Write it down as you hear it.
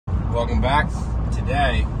Welcome back.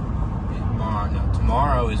 Today,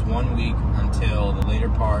 tomorrow is 1 week until the later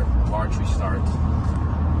part of archery starts,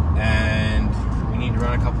 and we need to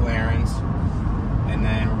run a couple errands, and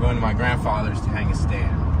then we're going to my grandfather's to hang a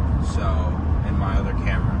stand. So, and my other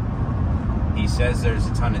camera. He says there's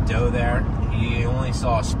a ton of doe there. He only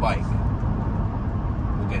saw a spike.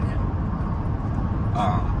 We'll get him.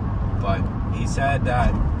 But he said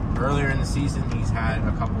that earlier in the season he's had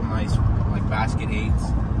a couple nice like basket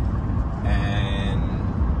 8s, and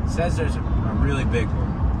says there's a really big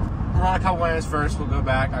one. We'll run a couple errands first. We'll go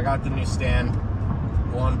back. I got the new stand.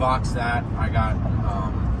 We'll unbox that. I got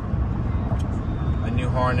a new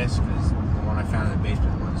harness because the one I found in the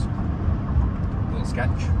basement was a little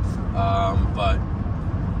sketch. But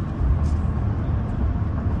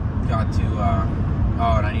got to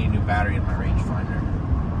oh, and I need a new battery in my rangefinder.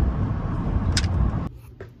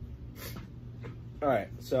 All right,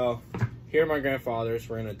 so here are my grandfather's.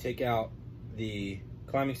 We're gonna take out the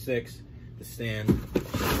climbing sticks, the stand.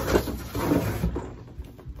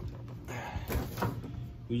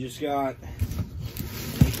 We just got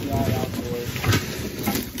API Outdoors.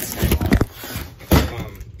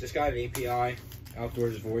 Just got an API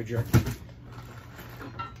Outdoors Voyager.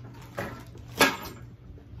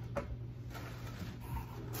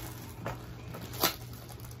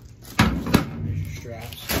 Here's your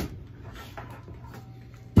straps.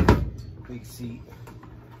 Big seat.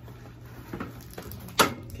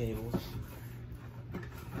 Cables.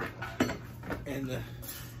 And the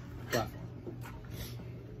platform.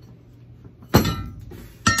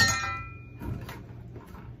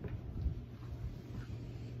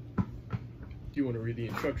 Do you want to read the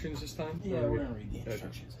instructions this time? Yeah, we're gonna read the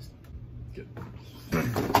instructions this time. Good.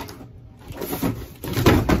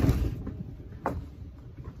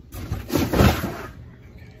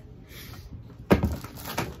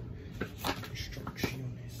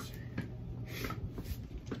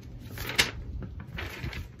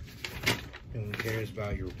 No one cares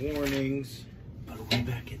about your warnings. Put a way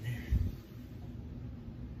back in there.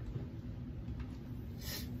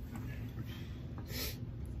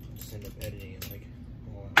 Just end up editing it like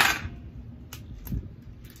all out.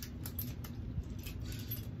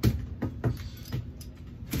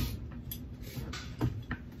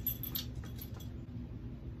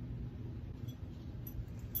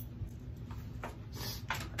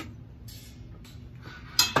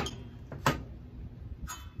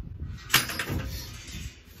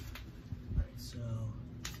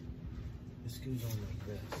 This goes on like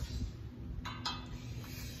this.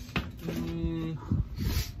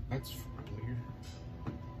 That's weird.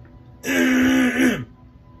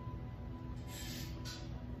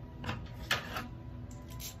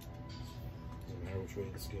 Doesn't matter which way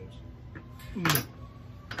this goes. I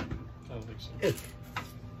don't think so.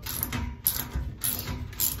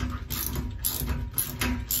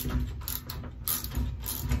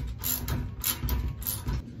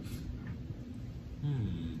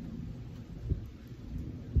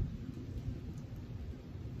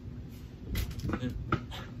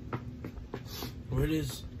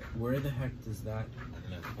 Where the heck does that?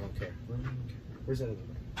 No, I don't care. Where's that other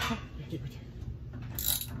one? Right there.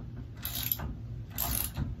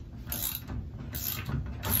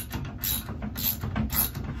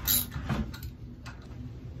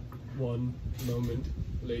 One moment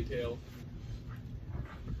later.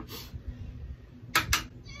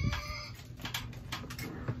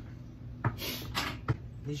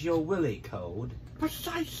 Is your willy cold?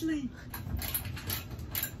 Precisely.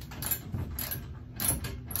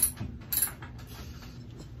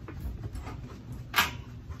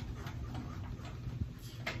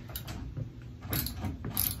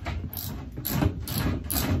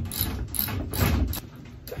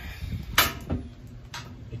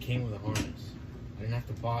 Came with a harness. I didn't have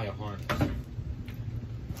to buy a harness.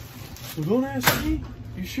 Well, don't ask me.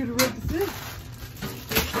 You should have read the thing.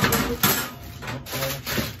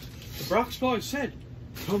 The Brock Spy said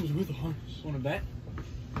it comes with a harness. Want to bet?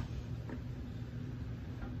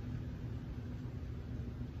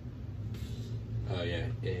 Oh yeah,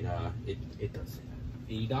 it does say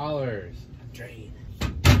that. $80. Trade.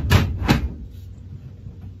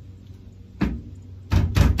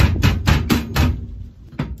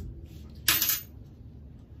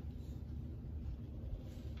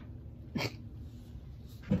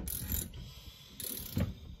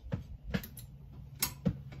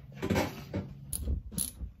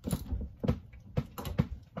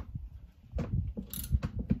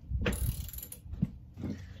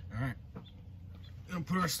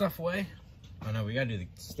 Put our stuff away. Oh no, we gotta do the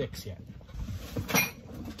sticks yet.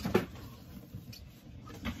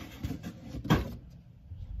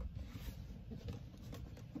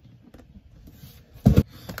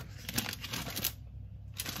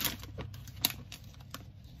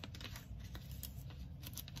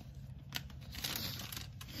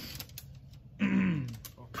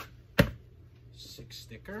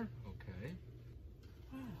 thicker. Okay.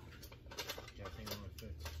 Yeah, I think that one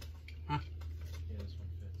fits. Huh? Yeah, this one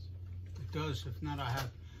fits. It does. If not, I have.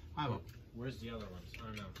 Where's the other ones? I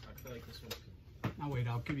don't know. I feel like this one's good. Now wait,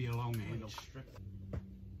 I'll give you a long handle. Strip.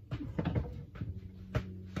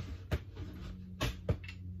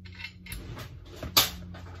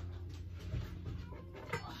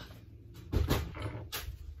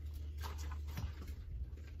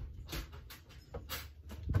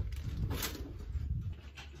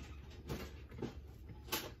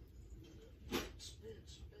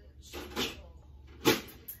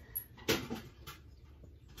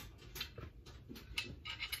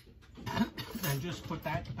 And just put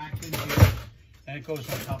that back in here, and it goes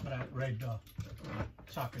on top of that red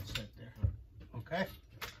socket set there. Okay?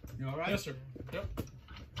 You all right? Yes, sir. Yep.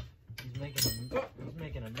 He's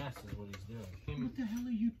making a mess is what he's doing. What the hell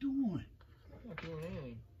are you doing? I'm not doing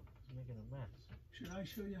anything. He's making a mess. Should I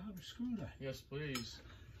show you how to screw that? Yes, please.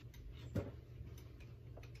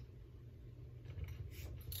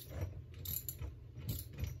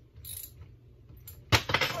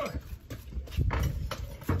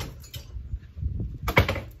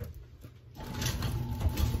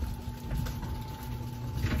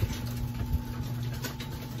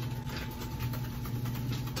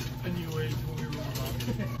 I knew it when we were on.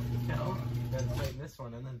 No, you gotta tighten this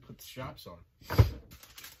one and then put the straps on.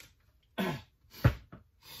 How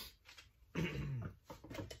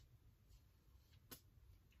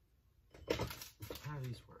do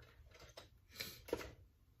these work?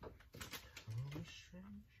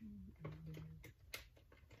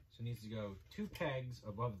 So it needs to go 2 pegs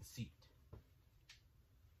above the seat.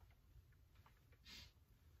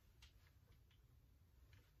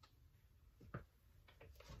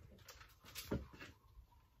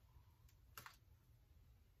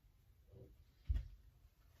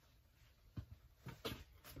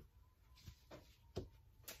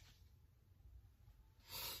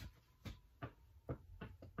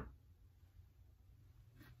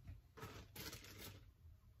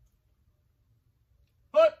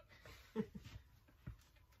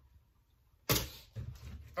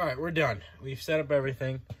 All right, we're done. We've set up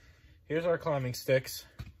everything. Here's our climbing sticks.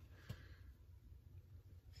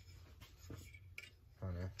 I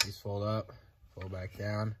don't know. These fold up, fold back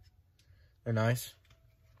down. They're nice.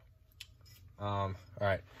 All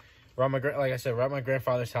right. Like I said, we're at my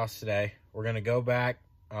grandfather's house today. We're gonna go back.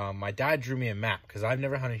 My dad drew me a map because I've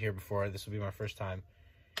never hunted here before. This will be my first time.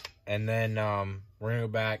 And then we're gonna go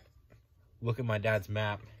back, look at my dad's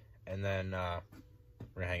map, and then we're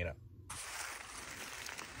gonna hang it up.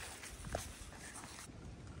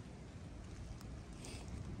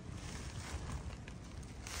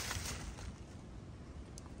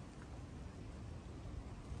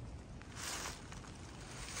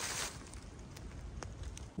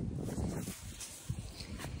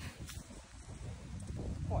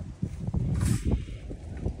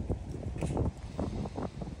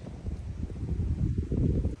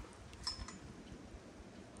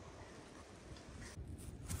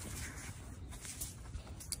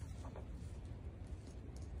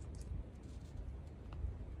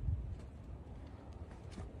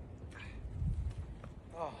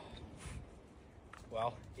 Oh.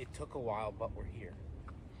 Well, it took a while, but we're here.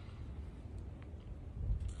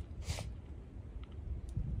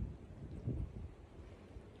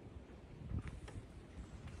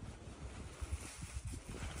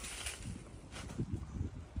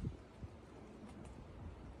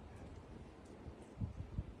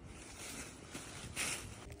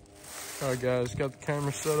 Alright guys, got the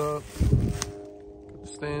camera set up, got the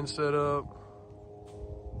stand set up.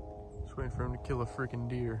 Just waiting for him to kill a freaking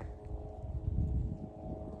deer.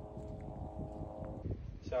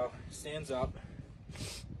 So, stands up.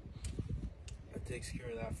 That takes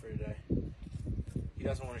care of that for today. He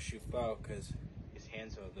doesn't want to shoot bow because his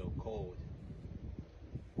hands are a little cold.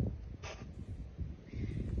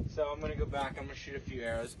 So I'm going to go back, I'm going to shoot a few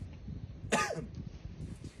arrows.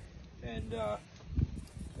 And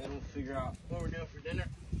then we'll figure out what we're doing for dinner.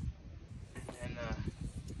 And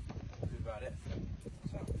that'll be about it.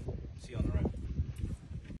 So, see you on the road.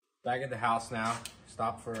 Back at the house now.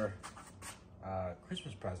 Stopped for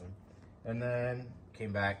Christmas present. And then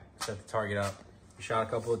came back, set the target up. We shot a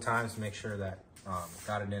couple of times to make sure that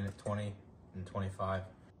got it in at 20 and 25.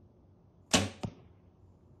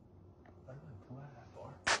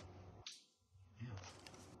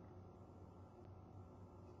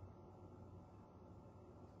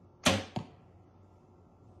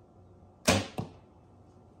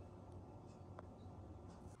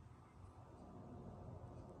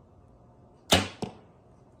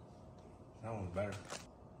 That one's better.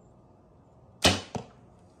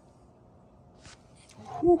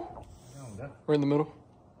 Whew. Right in the middle.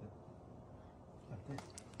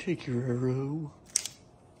 Take your arrow.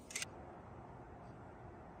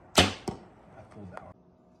 I pulled that one.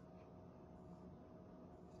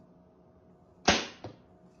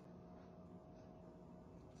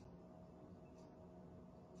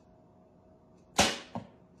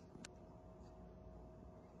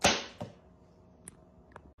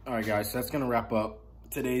 All right, guys, so that's gonna wrap up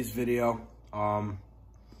today's video.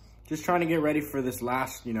 Just trying to get ready for this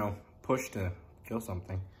last, push to kill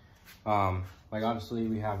something. Like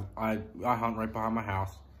obviously I hunt right behind my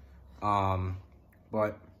house.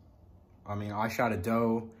 But I mean, I shot a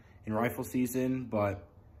doe in rifle season, but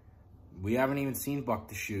we haven't even seen buck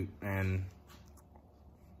to shoot, and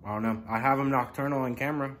I don't know. I have him nocturnal on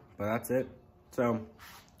camera, but that's it. So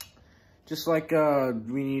just like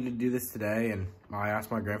we need to do this today, and I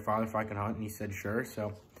asked my grandfather if I could hunt, and he said sure.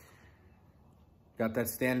 So got that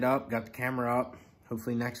stand up, got the camera up.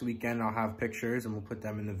 Hopefully next weekend I'll have pictures and we'll put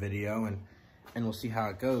them in the video, and we'll see how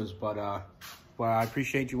it goes. But I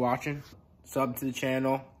appreciate you watching. Sub to the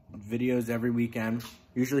channel, videos every weekend,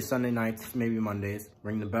 usually Sunday nights, maybe Mondays.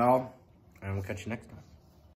 Ring the bell, and we'll catch you next time.